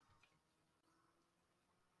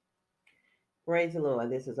Praise the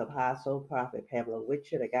Lord. This is Apostle Prophet Pablo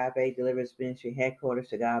Witcher, the Agape Deliverance Ministry headquarters.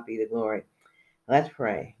 To God be the glory. Let's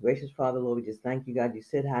pray. Gracious Father, Lord, we just thank you, God. You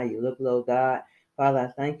sit high, you look low, God. Father, I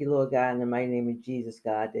thank you, Lord God, in the mighty name of Jesus,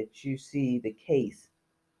 God, that you see the case,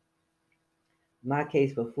 my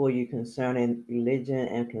case before you concerning religion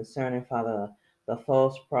and concerning, Father, the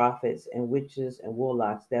false prophets and witches and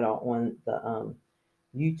warlocks that are on the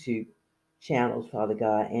YouTube channels, Father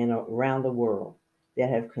God, and around the world that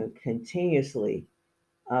have continuously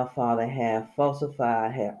Father, have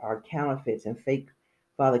falsified, are counterfeits and fake,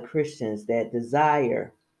 Father, Christians that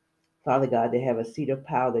desire, Father God, to have a seat of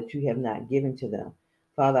power that you have not given to them.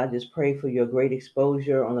 Father, I just pray for your great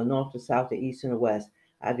exposure on the north, the south, the east, and the west.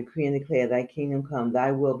 I decree and declare thy kingdom come,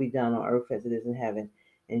 thy will be done on earth as it is in heaven.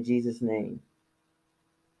 In Jesus' name.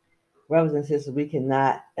 Brothers and sisters, we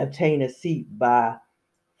cannot obtain a seat by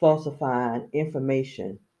falsifying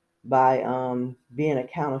information, by being a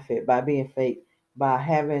counterfeit, by being fake, by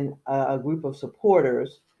having a group of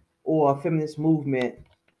supporters or a feminist movement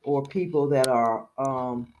or people that are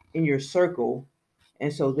in your circle,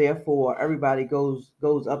 and so therefore everybody goes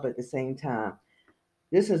up at the same time.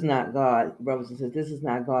 This is not God, brothers and sisters. This is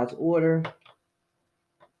not God's order.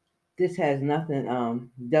 This has nothing,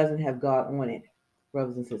 doesn't have God on it,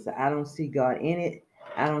 brothers and sisters. I don't see God in it.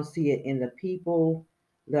 I don't see it in the people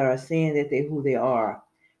that are saying that they who they are.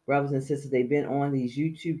 Brothers and sisters, they've been on these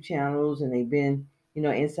YouTube channels and they've been,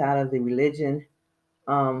 inside of the religion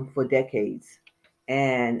for decades.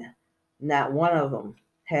 And not one of them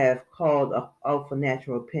have called out for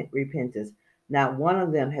natural repentance. Not one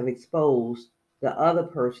of them have exposed the other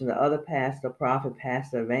person, the other pastor, prophet,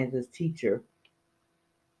 pastor, evangelist, teacher,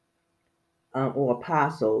 or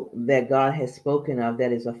apostle that God has spoken of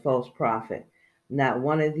that is a false prophet. Not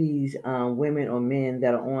one of these women or men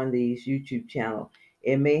that are on these YouTube channel.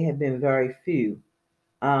 It may have been very few,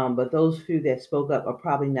 but those few that spoke up are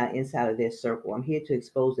probably not inside of their circle. I'm here to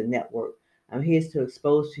expose the network. I'm here to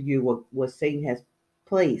expose to you what Satan has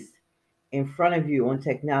placed in front of you on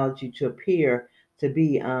technology to appear to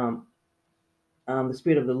be the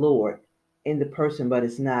spirit of the Lord in the person, but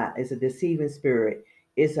it's not. It's a deceiving spirit.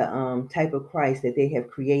 It's a type of Christ that they have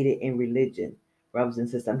created in religion, brothers and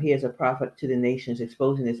sisters. I'm here as a prophet to the nations,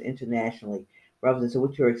 exposing this internationally, brothers and sisters.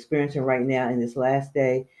 What you're experiencing right now in this last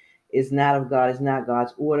day is not of God. It's not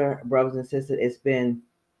God's order, brothers and sisters. It's been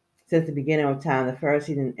since the beginning of time, the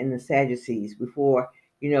Pharisees and the Sadducees. Before,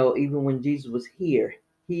 even when Jesus was here,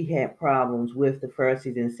 he had problems with the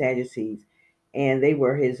Pharisees and Sadducees, and they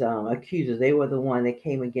were his accusers. They were the one that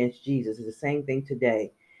came against Jesus. It's the same thing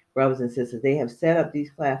today, brothers and sisters. They have set up these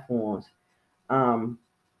platforms, um,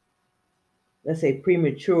 let's say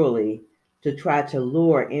prematurely, to try to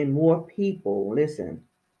lure in more people. Listen,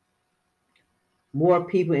 more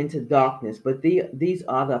people into darkness. But these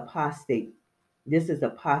are the apostate. This is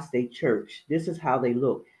apostate church. This is how they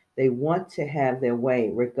look. They want to have their way,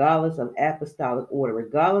 regardless of apostolic order,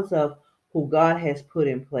 regardless of who God has put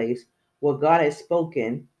in place, what God has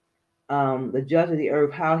spoken, the judge of the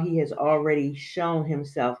earth, how he has already shown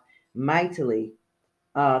himself mightily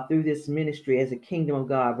through this ministry as a kingdom of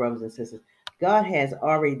God, brothers and sisters. God has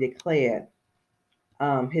already declared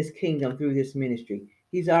his kingdom through this ministry.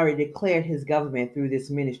 He's already declared his government through this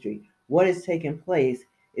ministry. What is taking place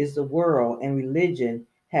is the world and religion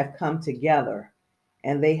have come together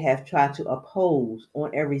and they have tried to oppose on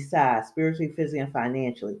every side, spiritually, physically, and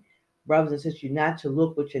financially. Brothers and sisters, you're not to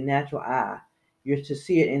look with your natural eye, you're to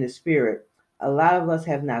see it in the spirit. A lot of us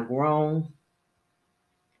have not grown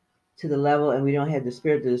to the level and we don't have the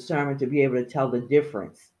spirit of discernment to be able to tell the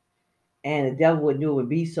difference, and the devil would knew it would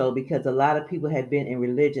be so because a lot of people have been in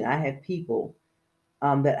religion. I have people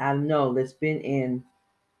that I know that's been in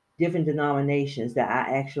different denominations that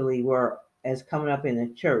I actually were as coming up in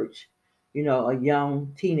the church, a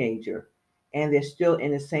young teenager, and they're still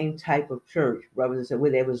in the same type of church, brothers and sisters,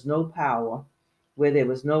 where there was no power, where there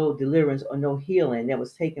was no deliverance or no healing that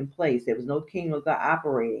was taking place. There was no kingdom of God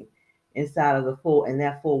operating inside of the four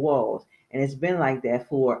walls, and it's been like that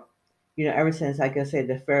for ever since, like I said,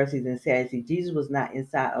 the Pharisees and Sadducees. Jesus was not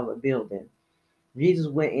inside of a building. Jesus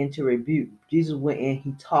went in to rebuke. Jesus went in,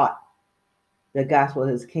 he taught the gospel of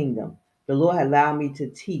his kingdom. The Lord had allowed me to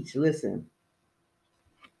teach, listen,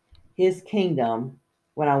 his kingdom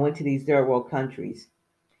when I went to these third world countries.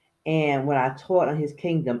 And when I taught on his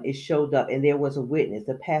kingdom, it showed up, and there was a witness,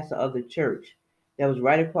 the pastor of the church that was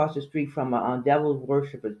right across the street from a devil's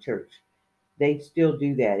worshiper church. They still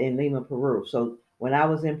do that in Lima, Peru. So when I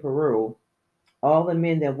was in Peru, all the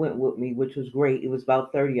men that went with me, which was great, it was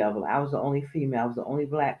about 30 of them. I was the only female, I was the only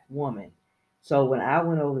black woman. So when I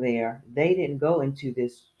went over there, they didn't go into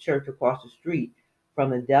this church across the street from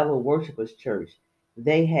the Devil Worshippers Church.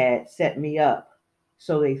 They had set me up,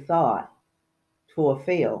 so they thought, for a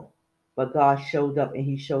fail. But God showed up and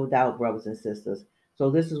He showed out, brothers and sisters. So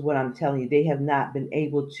this is what I'm telling you. They have not been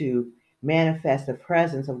able to manifest the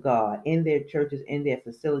presence of God in their churches, in their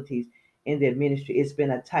facilities, in their ministry. It's been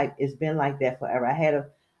like that forever.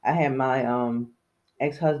 I had my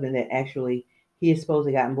ex-husband that actually he had supposed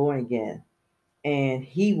to gotten born again. And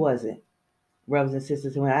he wasn't, brothers and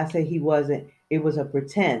sisters. And when I say he wasn't, it was a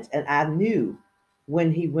pretense. And I knew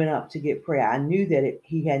when he went up to get prayer, I knew that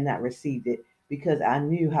he had not received it because I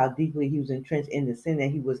knew how deeply he was entrenched in the sin that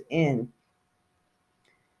he was in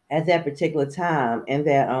at that particular time, and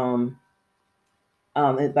that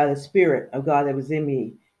and by the Spirit of God that was in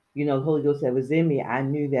me, the Holy Ghost that was in me, I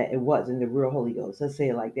knew that it wasn't the real Holy Ghost. Let's say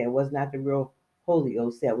it like that. It was not the real Holy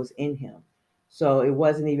Ghost that was in him. So it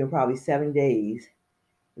wasn't even probably 7 days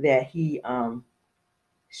that he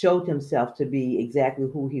showed himself to be exactly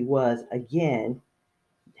who he was again,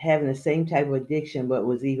 having the same type of addiction, but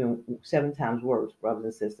was even 7 times worse, brothers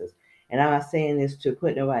and sisters. And I'm not saying this to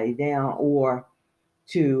put nobody down or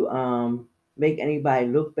to make anybody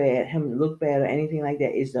look bad, him look bad or anything like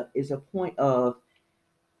that. Is a point of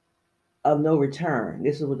no return.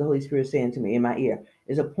 This is what the Holy Spirit is saying to me in my ear.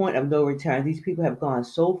 Is a point of no return. These people have gone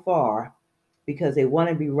so far because they want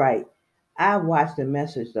to be right. I watched a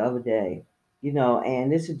message the other day,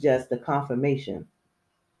 and this is just the confirmation,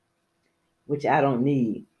 which I don't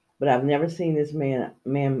need. But I've never seen this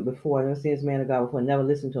man before. I've never seen this man of God before. Never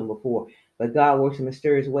listened to him before. But God works in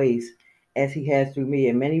mysterious ways, as He has through me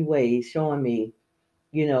in many ways, showing me,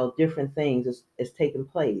 different things is taking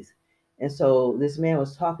place. And so this man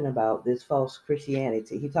was talking about this false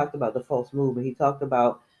Christianity. He talked about the false movement. He talked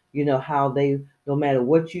about, how they, no matter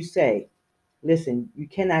what you say, listen, you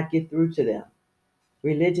cannot get through to them.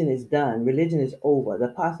 Religion is done. Religion is over. The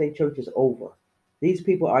apostate church is over. These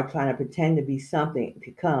people are trying to pretend to be something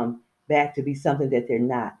to come back to be something that they're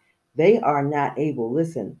not. They are not able.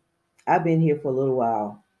 Listen, I've been here for a little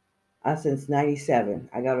while. Since '97.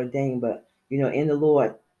 I got ordained, but in the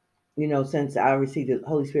Lord, since I received the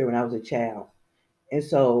Holy Spirit when I was a child. And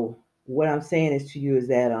so what I'm saying is to you is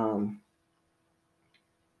that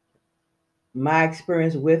my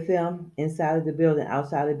experience with them inside of the building,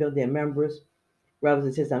 outside of the building, their members, brothers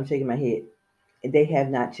and sisters, I'm shaking my head. They have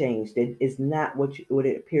not changed. It is not what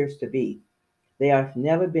it appears to be. They have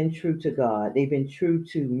never been true to God. They've been true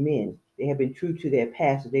to men. They have been true to their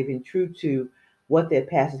pastors. They've been true to what their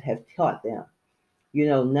pastors have taught them.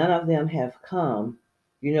 None of them have come,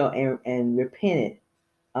 and repented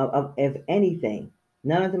of anything.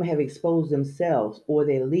 None of them have exposed themselves or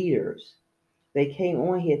their leaders. They came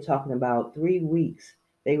on here talking about 3 weeks.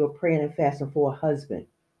 They were praying and fasting for a husband.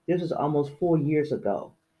 This was almost 4 years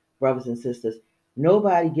ago, brothers and sisters.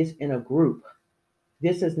 Nobody gets in a group.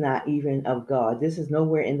 This is not even of God. This is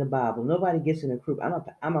nowhere in the Bible. Nobody gets in a group. I'm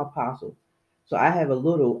an apostle. So I have a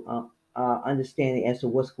little understanding as to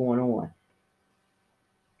what's going on.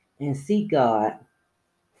 And seek God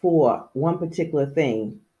for one particular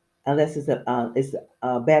thing, unless it's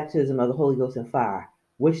a baptism of the Holy Ghost and fire,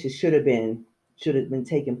 which should have been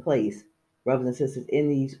taking place, brothers and sisters, in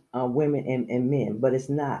these women and men, but it's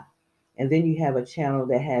not. And then you have a channel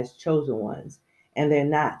that has chosen ones, and they're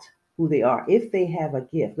not who they are. If they have a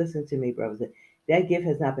gift, listen to me, brothers. That gift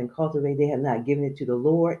has not been cultivated. They have not given it to the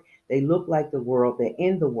Lord. They look like the world. They're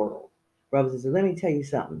in the world, brothers and sisters. Let me tell you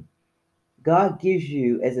something. God gives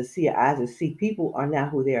you as a seer eyes to see. People are not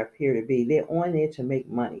who they appear to be. They're on there to make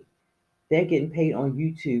money. They're getting paid on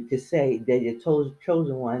YouTube to say that you're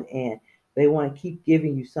chosen one, and they want to keep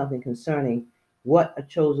giving you something concerning what a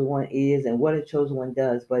chosen one is and what a chosen one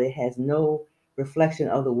does, but it has no reflection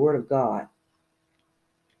of the Word of God.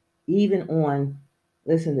 Even on,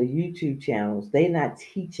 listen, the YouTube channels, they're not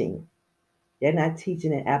teaching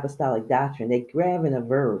an apostolic doctrine. They grabbing a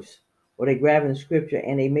verse or they grabbing a scripture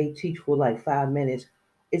and they may teach for like 5 minutes.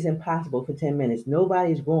 It's impossible for 10 minutes.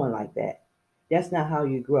 Nobody's growing like that. That's not how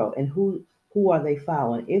you grow. And who are they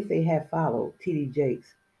following? If they have followed TD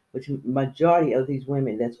Jakes, which majority of these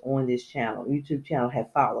women that's on this channel, YouTube channel,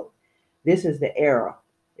 have followed. This is the era.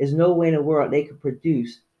 There's no way in the world they could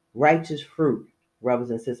produce righteous fruit, brothers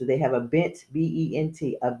and sisters. They have a bent,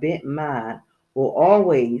 B-E-N-T, a bent mind, will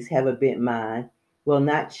always have a bent mind, will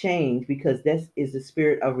not change because this is the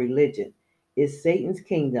spirit of religion. It's Satan's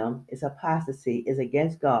kingdom, it's apostasy, it's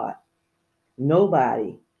against God.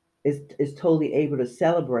 Nobody is totally able to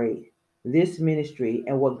celebrate this ministry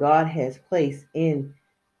and what God has placed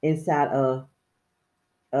inside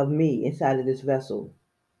of me, inside of this vessel.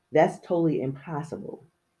 That's totally impossible.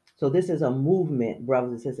 So this is a movement,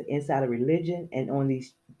 brothers and sisters, inside of religion and on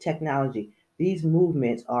these technology. These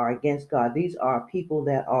movements are against God. These are people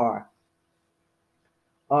that are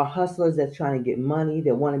hustlers that's trying to get money,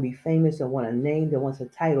 that want to be famous, that want a name, that wants a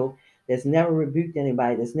title, that's never rebuked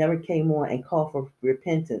anybody, that's never came on and called for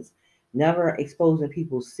repentance, never exposing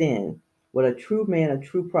people's sin. What a true man, a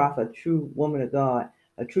true prophet, a true woman of God,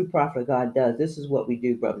 a true prophet of God does. This is what we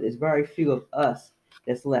do, brother. There's very few of us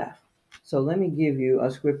that's left. So let me give you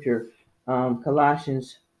a scripture,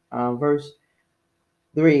 Colossians verse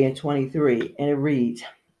 3 and 23, and it reads,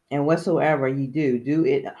 "And whatsoever ye do, do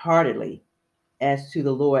it heartily as to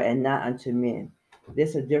the Lord and not unto men."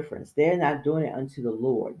 There's a difference. They're not doing it unto the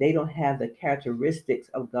Lord. They don't have the characteristics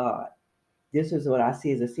of God. This is what I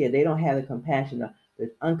see as a seer. They don't have the compassion,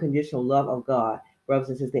 the unconditional love of God. Brothers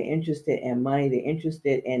and sisters, they're interested in money. They're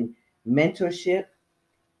interested in mentorship.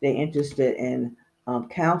 They're interested in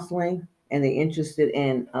counseling, and they're interested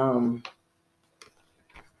in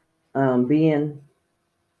being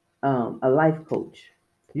a life coach.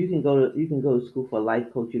 You can go to school for a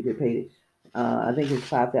life coach. You get paid. I think it's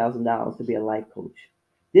 $5,000 to be a life coach.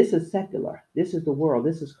 This is secular. This is the world.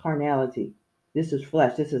 This is carnality. This is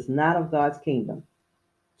flesh. This is not of God's kingdom.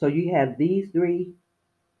 So you have these three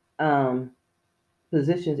um,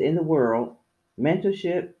 positions in the world: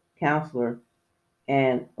 mentorship, counselor,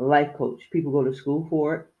 and life coach. People go to school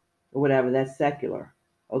for it or whatever. That's secular.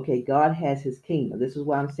 Okay, God has his kingdom. This is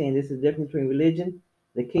why I'm saying this is the difference between religion,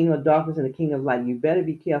 the kingdom of darkness, and the kingdom of light. You better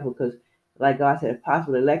be careful because, like God said, if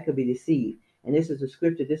possible, the elect could be deceived. And this is the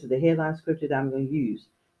scripture, this is the headline scripture that I'm going to use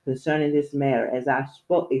concerning this matter as I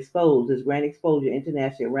expose this grand exposure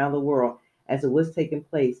internationally around the world as to what's taking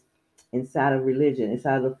place inside of religion,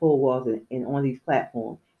 inside of the four walls, and on these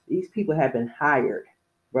platforms. These people have been hired,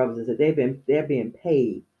 brothers and sisters. They're being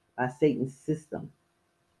paid by Satan's system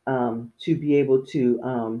to be able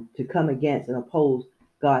to come against and oppose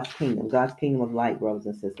God's kingdom of light, brothers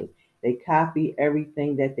and sisters. They copy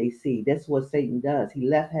everything that they see. That's what Satan does. He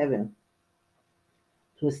left heaven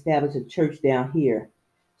to establish a church down here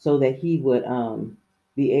so that he would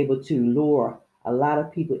be able to lure a lot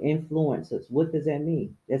of people, influencers. What does that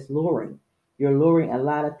mean? That's luring. You're luring a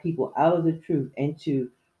lot of people out of the truth into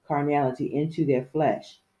carnality, into their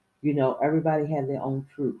flesh. Everybody has their own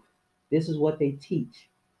truth. This is what they teach.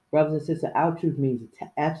 Brothers and sisters, our truth means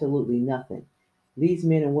absolutely nothing. These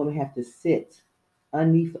men and women have to sit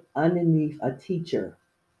underneath a teacher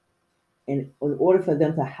in order for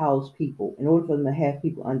them to house people, in order for them to have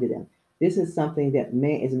people under them. This is something that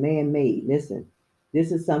man made. Listen,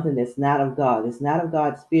 this is something that's not of God. It's not of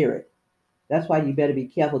God's spirit. That's why you better be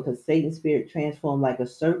careful because Satan's spirit transforms like a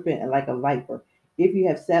serpent and like a viper. If you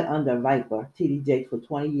have sat under a viper, TD Jakes, for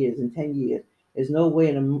 20 years and 10 years, there's no way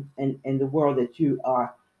in the world that you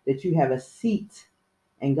have a seat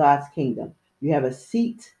in God's kingdom. You have a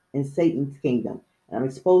seat in Satan's kingdom. And I'm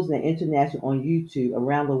exposing the international on YouTube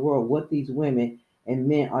around the world what these women and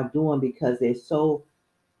men are doing because they're so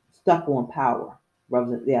stuck on power.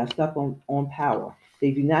 Brothers, they are stuck on power.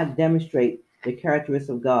 They do not demonstrate the characteristics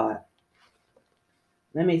of God.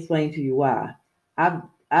 Let me explain to you why. I've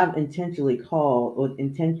I've intentionally called or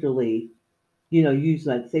intentionally, used,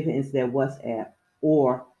 like, say for instance their WhatsApp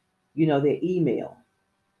or their email.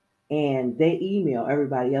 And they email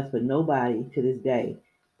everybody else, but nobody to this day,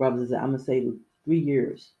 brothers, I'm gonna say 3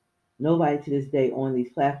 years, nobody to this day on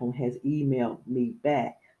these platforms has emailed me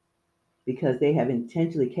back because they have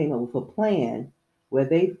intentionally came up with a plan where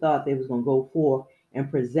they thought they was gonna go forth and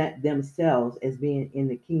present themselves as being in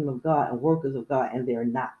the kingdom of God and workers of God, and they're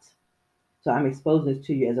not. So I'm exposing this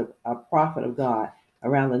to you as a prophet of God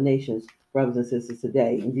around the nations, brothers and sisters,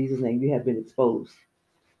 today. In Jesus' name, you have been exposed.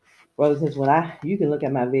 Brothers and sisters, you can look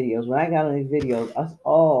at my videos. When I got on these videos, us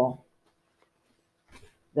all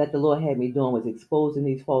that the Lord had me doing was exposing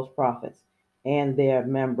these false prophets and their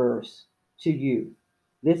members to you.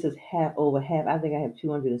 This is over half. I think I have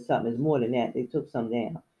 200 and something. It's more than that. They took some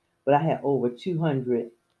down. But I have over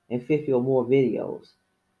 250 or more videos.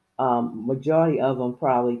 Majority of them,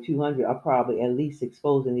 probably 200, are probably at least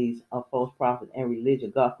exposing these false prophets and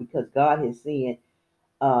religion. God, because God has seen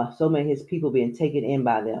so many of his people being taken in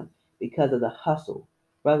by them because of the hustle.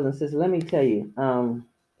 Brothers and sisters, let me tell you,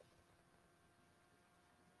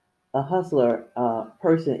 a hustler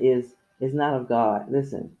person is not of God.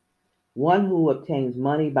 Listen, one who obtains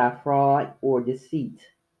money by fraud or deceit,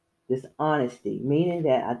 dishonesty, meaning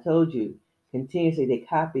that I told you continuously they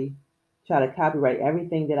try to copyright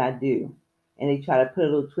everything that I do, and they try to put a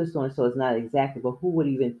little twist on it so it's not exactly. But who would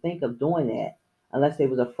even think of doing that unless they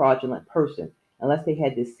was a fraudulent person, unless they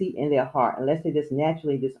had deceit in their heart, unless they just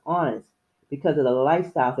naturally dishonest because of the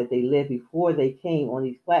lifestyles that they lived before they came on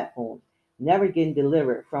these platforms, never getting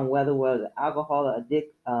delivered from whether it was alcohol or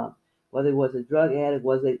whether it was a drug addict,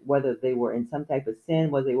 whether they were in some type of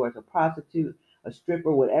sin, whether they were a prostitute, a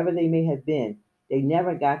stripper, whatever they may have been, they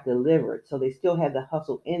never got delivered. So they still had the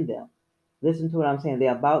hustle in them. Listen to what I'm saying.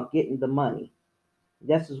 They're about getting the money.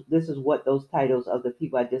 This is what those titles of the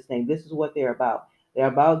people I just named. This is what they're about. They're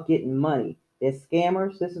about getting money. They're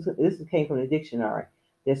scammers. This came from the dictionary.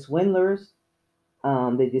 They're swindlers.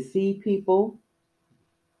 They deceive people.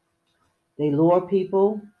 They lure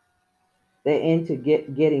people. They're into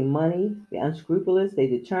getting money. They're unscrupulous. They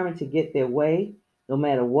determined to get their way no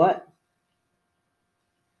matter what,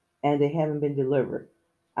 and they haven't been delivered.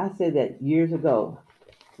 I said that years ago.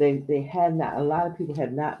 They have not. A lot of people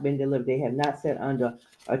have not been delivered. They have not sat under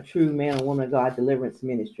a true man or woman of God deliverance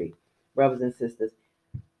ministry, brothers and sisters.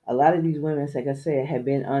 A lot of these women, like I said, have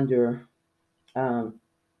been under um,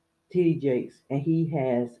 T.D. Jakes, and he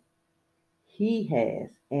has,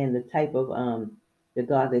 and the type of the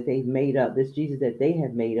God that they've made up, this Jesus that they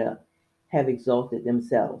have made up, have exalted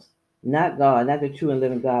themselves. Not God, not the true and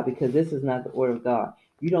living God, because this is not the order of God.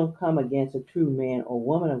 You don't come against a true man or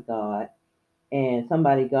woman of God and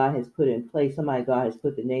somebody God has put in place, somebody God has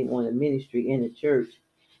put the name on the ministry in the church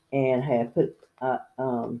and have put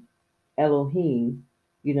Elohim,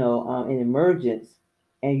 in emergence,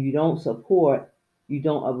 and you don't support, you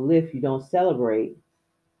don't uplift, you don't celebrate,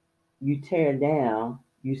 you tear down,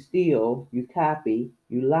 you steal, you copy,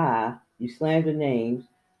 you lie, you slander names,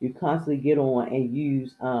 you constantly get on and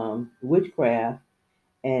use witchcraft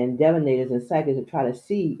and divinators and psychics to try to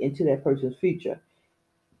see into that person's future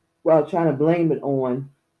while trying to blame it on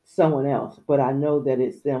someone else. But I know that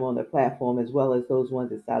it's them on the platform as well as those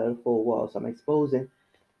ones inside of the four walls. So I'm exposing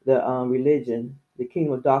the religion, the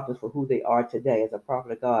kingdom of darkness for who they are today as a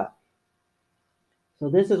prophet of God. So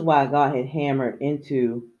this is why God had hammered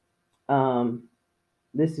into um,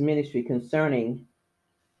 this ministry concerning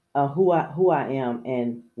who I am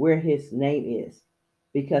and where His name is,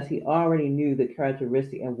 because He already knew the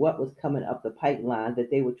characteristic and what was coming up the pipeline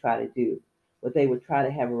that they would try to do, what they would try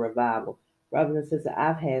to have a revival. Brothers and sisters,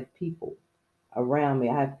 I've had people around me.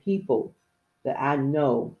 I have people that I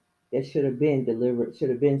know that should have been delivered, should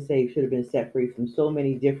have been saved, should have been set free from so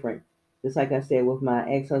many different. Just like I said with my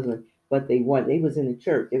ex-husband, but they weren't. They was in the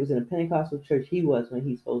church. It was in a Pentecostal church. He was when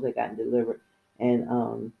he supposed to have gotten delivered and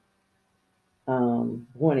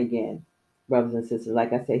born again, brothers and sisters.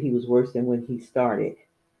 Like I said, he was worse than when he started.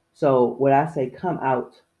 So what I say, come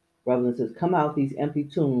out, brothers and sisters, come out these empty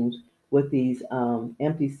tombs with these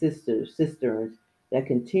empty cisterns that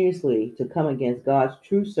continuously to come against God's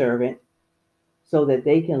true servant, so that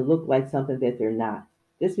they can look like something that they're not.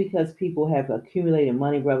 Just because people have accumulated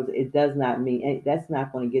money, brothers, it does not mean that's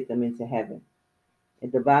not going to get them into heaven.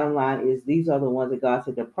 And the bottom line is, these are the ones that God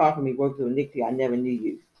said, "Depart from me, workers of iniquity, I never knew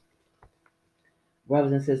you."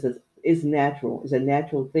 Brothers and sisters, it's natural. It's a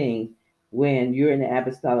natural thing when you're in the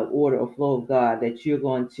apostolic order or flow of God that you're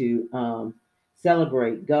going to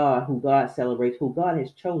celebrate God, who God celebrates, who God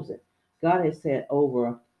has chosen. God has said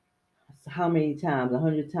over how many times,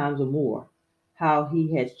 100 times or more, how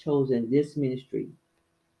He has chosen this ministry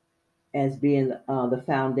as being the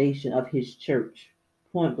foundation of His church.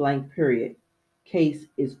 Point blank, period. Case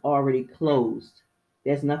is already closed.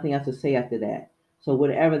 There's nothing else to say after that. So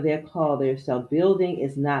whatever they're called themselves building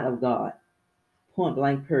is not of God. Point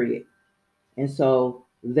blank, period. And so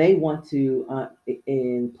they want to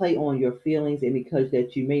and play on your feelings, and because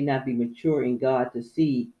that you may not be mature in God to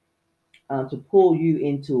see, to pull you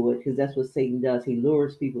into it, because that's what Satan does. He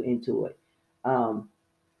lures people into it, um,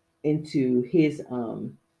 into his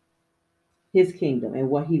kingdom and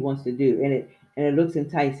what he wants to do, and it looks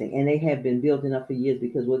enticing, and they have been building up for years,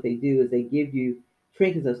 because what they do is they give you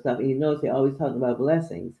trinkets of stuff, and you notice they're always talking about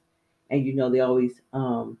blessings, and they always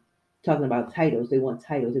talking about titles. They want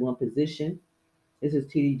titles, they want position. This is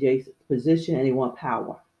TDJ's position, and they want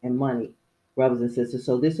power and money, brothers and sisters.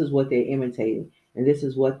 So this is what they're imitating, and this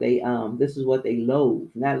is what they loathe,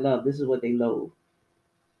 not love. This is what they loathe.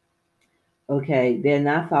 Okay, they're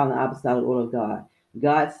not following the apostolic order of God.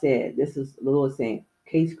 God said, this is the Lord saying,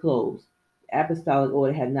 case closed. The apostolic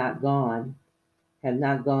order have not gone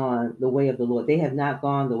the way of the Lord. They have not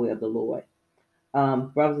gone the way of the Lord.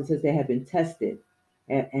 Brothers and sisters, they have been tested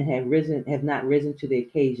and have not risen to the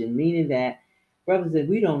occasion, meaning that, brothers, that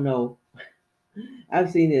we don't know.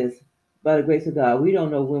 I've seen this by the grace of God. We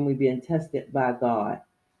don't know when we're being tested by God.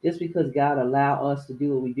 Just because God allow us to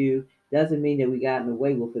do what we do doesn't mean that we got in the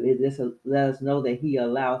way with it. It just let us know that He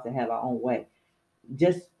allows us to have our own way.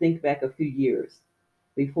 Just think back a few years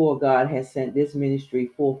before God has sent this ministry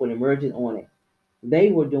forth with emerging on it.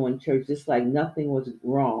 They were doing church just like nothing was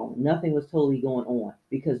wrong. Nothing was totally going on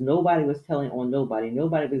because nobody was telling on nobody.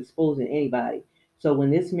 Nobody was exposing anybody. So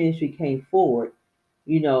when this ministry came forward,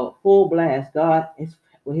 full blast, God is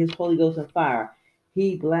with his Holy Ghost and fire,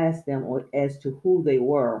 he blasted them as to who they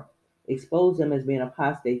were, exposed them as being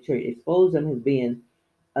apostate church, exposed them as being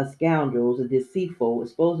a scoundrels, a deceitful,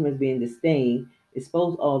 exposed them as being disdained,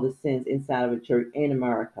 exposed all the sins inside of a church in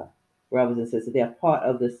America, brothers and sisters. They're part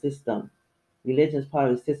of the system. Religion is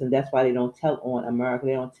part of the system. That's why they don't tell on America.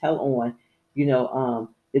 They don't tell on,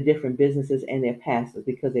 the different businesses and their pastors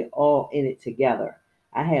because they're all in it together.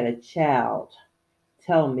 I had a child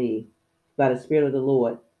tell me by the Spirit of the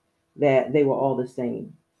Lord that they were all the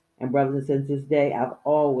same. And brothers and sisters, this day I've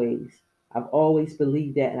always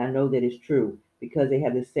believed that, and I know that it's true because they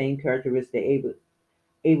have the same characteristics. They're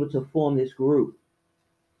able to form this group,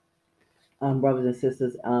 brothers and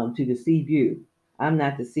sisters, to deceive you. I'm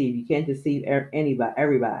not deceived. You can't deceive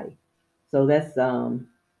everybody. So that's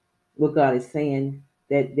what God is saying,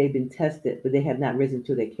 that they've been tested, but they have not risen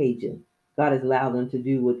to the occasion. God has allowed them to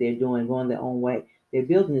do what they're doing, going their own way. They're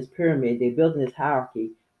building this pyramid, they're building this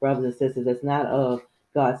hierarchy, brothers and sisters, that's not of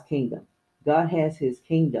God's kingdom. God has his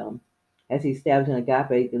kingdom as he established an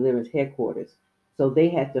agape deliverance headquarters. So they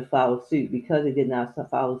had to follow suit because they did not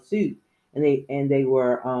follow suit, and they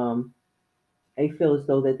were they feel as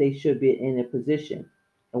though that they should be in a position.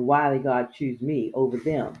 And why did God choose me over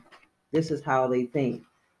them? This is how they think.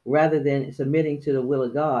 Rather than submitting to the will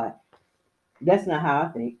of God, that's not how I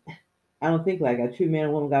think. I don't think like a true man or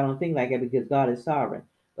woman. God don't think like that because God is sovereign.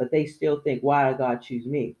 But they still think, why did God choose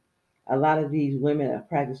me? A lot of these women are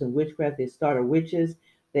practicing witchcraft. They started witches.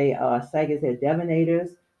 They are psychics. They're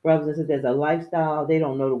divinators. Brothers and sisters, there's a lifestyle. They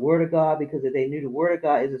don't know the word of God because if they knew the word of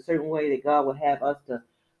God is a certain way that God would have us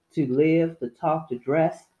to live, to talk, to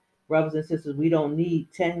dress. Brothers and sisters, we don't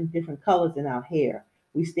need 10 different colors in our hair.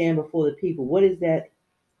 We stand before the people. What is that?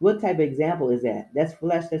 What type of example is that? That's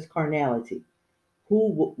flesh, that's carnality.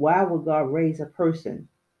 Why would God raise a person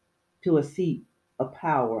to a seat of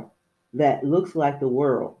power that looks like the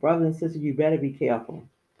world? Brothers and sisters, you better be careful.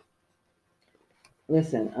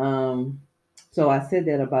 Listen, so I said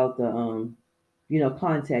that about the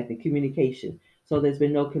contact and communication. So there's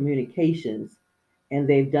been no communications, and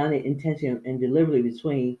they've done it intentionally and deliberately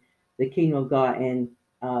between the kingdom of God and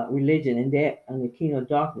religion, and the kingdom of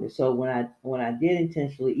darkness. So when I did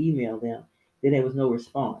intentionally email them, then there was no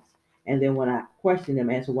response. And then when I questioned them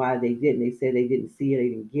as to why they didn't, they said they didn't see it, they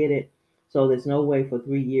didn't get it. So there's no way for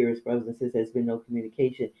 3 years, brothers and sisters, there's been no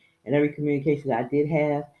communication. And every communication that I did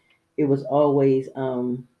have, it was always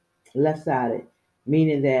left sided,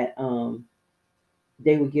 meaning that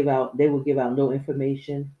they would give out no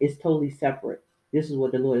information. It's totally separate. This is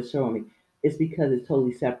what the Lord is showing me. It's because it's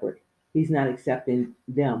totally separate. He's not accepting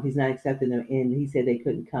them. He's not accepting them. And he said they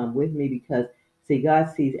couldn't come with me because, see, God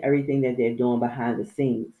sees everything that they're doing behind the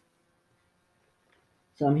scenes.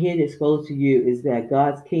 So I'm here to expose to you is that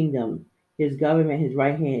God's kingdom, his government, his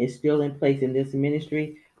right hand is still in place in this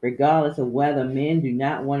ministry, regardless of whether men do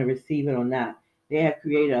not want to receive it or not. They have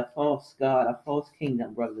created a false God, a false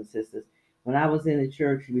kingdom, brothers and sisters. When I was in the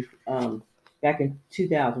church back in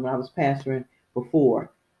 2000, when I was pastoring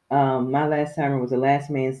before, my last timer was the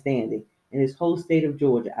last man standing in this whole state of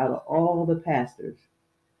Georgia. Out of all the pastors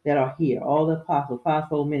that are here, all the apostles,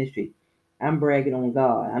 fivefold ministry, I'm bragging on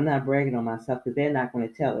God. I'm not bragging on myself because they're not going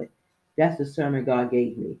to tell it. That's the sermon God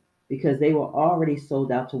gave me because they were already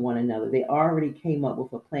sold out to one another. They already came up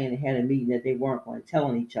with a plan and had a meeting that they weren't going to tell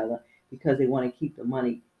on each other because they want to keep the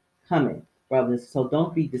money coming, brothers. So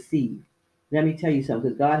don't be deceived. Let me tell you something,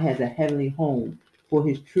 because God has a heavenly home for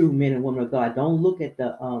his true men and women of God. Don't look at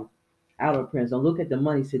the outer appearance. Don't look at the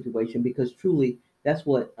money situation because truly that's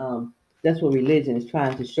what religion is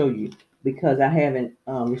trying to show you. Because I haven't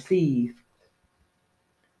received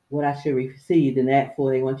what I should receive, and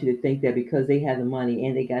therefore they want you to think that because they have the money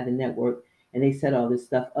and they got the network and they set all this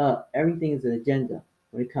stuff up, everything is an agenda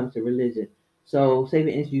when it comes to religion. So, say for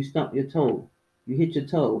instance, you stump your toe, you hit your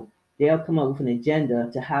toe, they'll come up with an agenda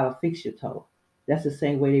to how to fix your toe. That's the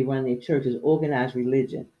same way they run their churches, organized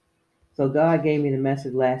religion. So God gave me the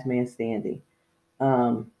message, last man standing,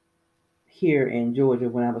 um, here in Georgia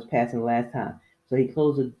when I was passing the last time. So he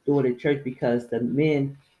closed the door to church because the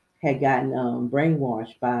men had gotten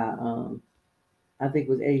brainwashed by I think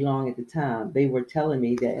it was Eddie Long at the time. They were telling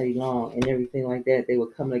me that Eddie Long and everything like that, they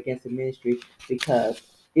were coming against the ministry because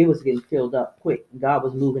it was getting filled up quick. God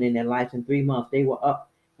was moving in their lives in 3 months. They were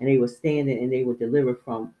up and they were standing and they were delivered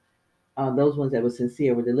from those ones that were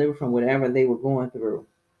sincere, were delivered from whatever they were going through.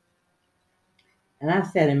 And I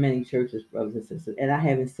sat in many churches, brothers and sisters, and I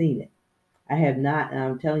haven't seen it. I have not, and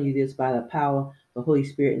I'm telling you this by the power of the Holy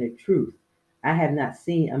Spirit and the truth. I have not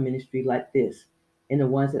seen a ministry like this in the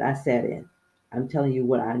ones that I sat in. I'm telling you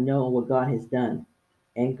what I know and what God has done.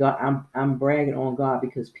 And God, I'm bragging on God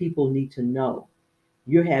because people need to know.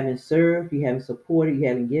 You haven't served, you haven't supported, you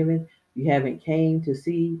haven't given, you haven't came to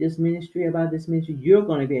see this ministry about this ministry. You're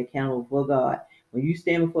going to be accountable for God. When you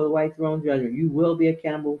stand before the white throne judgment, you will be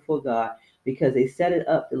accountable for God because they set it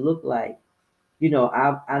up to look like,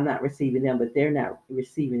 I'm not receiving them, but they're not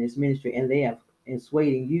receiving this ministry, and they have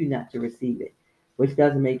persuading you not to receive it, which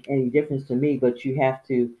doesn't make any difference to me. But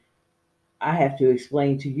I have to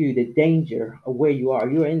explain to you the danger of where you are.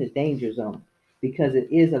 You're in the danger zone because it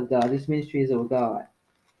is of God. This ministry is of God.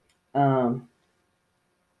 Um,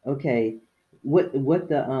 okay, what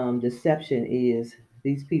the deception is?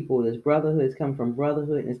 These people, this brotherhood is coming from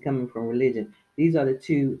brotherhood and it's coming from religion. These are the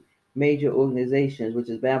two major organizations, which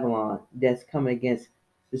is Babylon, that's coming against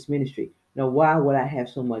this ministry. Now, why would I have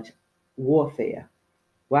so much warfare?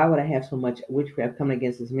 Why would I have so much witchcraft coming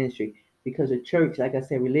against this ministry? Because the church, like I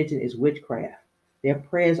said, religion is witchcraft. Their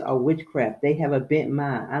prayers are witchcraft. They have a bent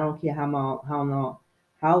mind. I don't care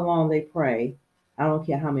how long they pray. I don't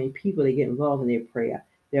care how many people they get involved in their prayer.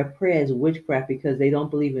 Their prayer is witchcraft because they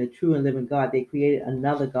don't believe in the true and living God. They created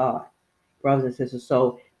another God, brothers and sisters.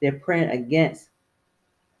 So they're praying against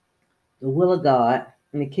the will of God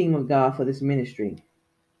and the kingdom of God for this ministry.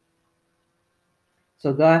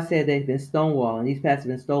 So God said they've been stonewalling. These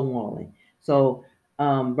pastors have been stonewalling. So,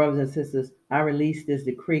 brothers and sisters, I released this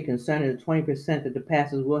decree concerning the 20% that the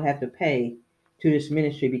pastors will have to pay to this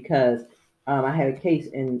ministry because I had a case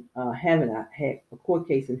in heaven. I had a court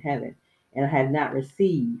case in heaven, and I have not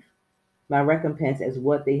received my recompense as uh,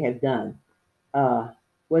 what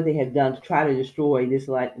they have done to try to destroy this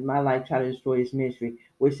life, my life, try to destroy this ministry,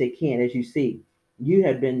 which they can't. As you see, you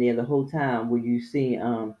have been there the whole time where you see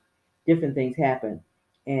different things happen,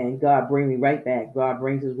 and God bring me right back. God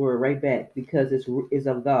brings His word right back because it's is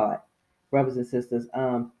of God, brothers and sisters.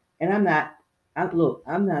 And I'm not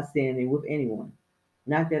standing with anyone.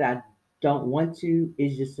 Not that I don't want to.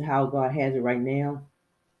 It's just how God has it right now.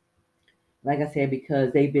 Like I said,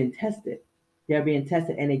 because they've been tested. They're being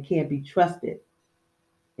tested, and they can't be trusted.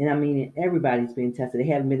 And I mean, everybody's being tested. They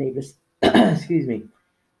haven't been able to, excuse me,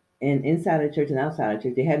 and inside the church and outside the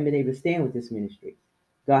church, they haven't been able to stand with this ministry.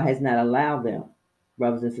 God has not allowed them,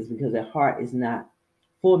 brothers and sisters, because their heart is not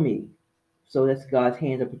for me. So that's God's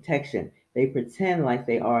hand of protection. They pretend like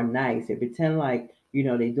they are nice. They pretend like,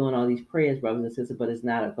 they're doing all these prayers, brothers and sisters, but it's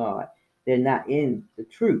not of God. They're not in the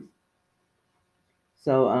truth.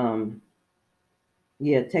 So,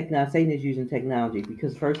 yeah, Satan is using technology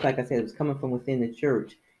because first, like I said, it was coming from within the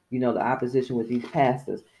church. The opposition with these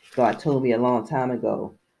pastors. God told me a long time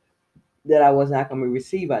ago that I was not going to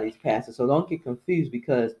receive by these pastors. So don't get confused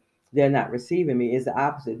because they're not receiving me. It's the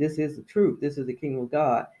opposite. This is the truth. This is the kingdom of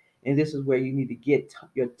God, and this is where you need to get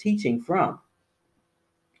your teaching from.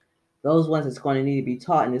 Those ones that's going to need to be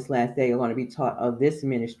taught in this last day are going to be taught of this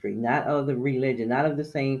ministry, not of the religion, not of the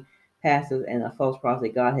same pastors and the false prophets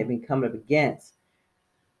that God had been coming up against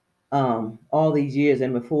all these years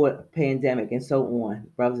and before pandemic and so on,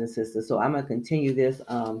 brothers and sisters. So I'm going to continue this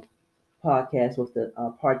podcast with the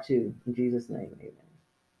part two in Jesus' name. Amen.